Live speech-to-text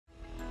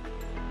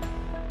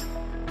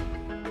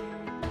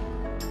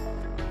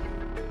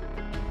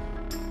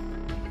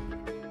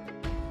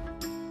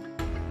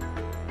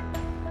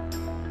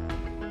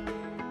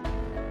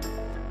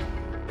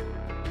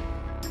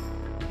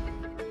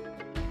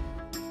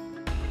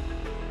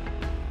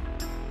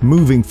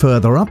Moving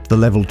further up the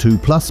Level 2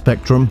 Plus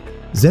spectrum,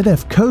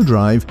 ZF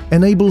coDRIVE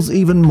enables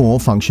even more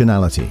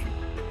functionality.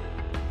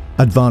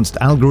 Advanced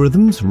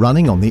algorithms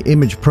running on the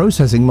image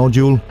processing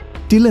module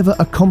deliver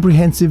a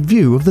comprehensive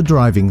view of the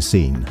driving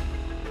scene.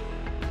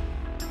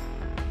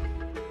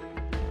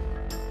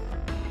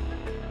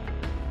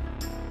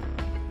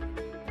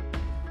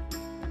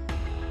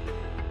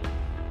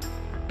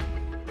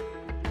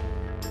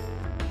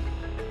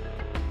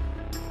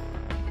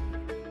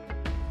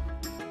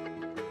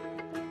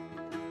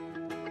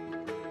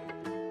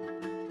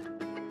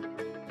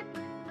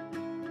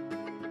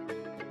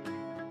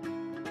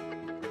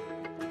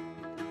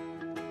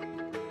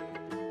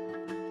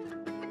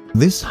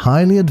 This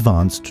highly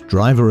advanced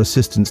driver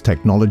assistance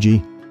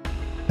technology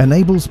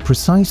enables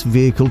precise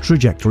vehicle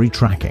trajectory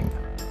tracking,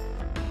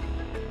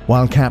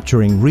 while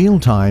capturing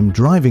real-time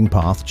driving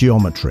path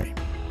geometry.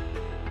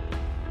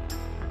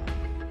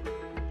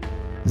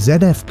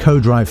 ZF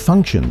coDRIVE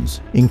functions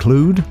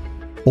include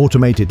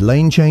automated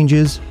lane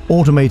changes,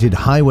 automated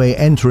highway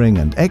entering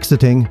and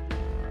exiting,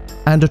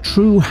 and a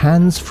true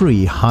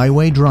hands-free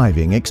highway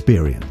driving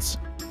experience.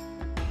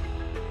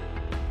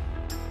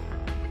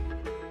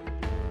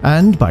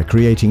 And by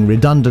creating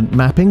redundant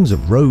mappings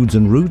of roads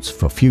and routes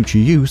for future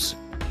use,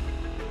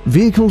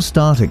 vehicles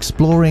start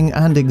exploring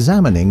and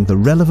examining the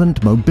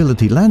relevant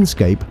mobility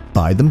landscape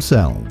by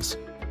themselves.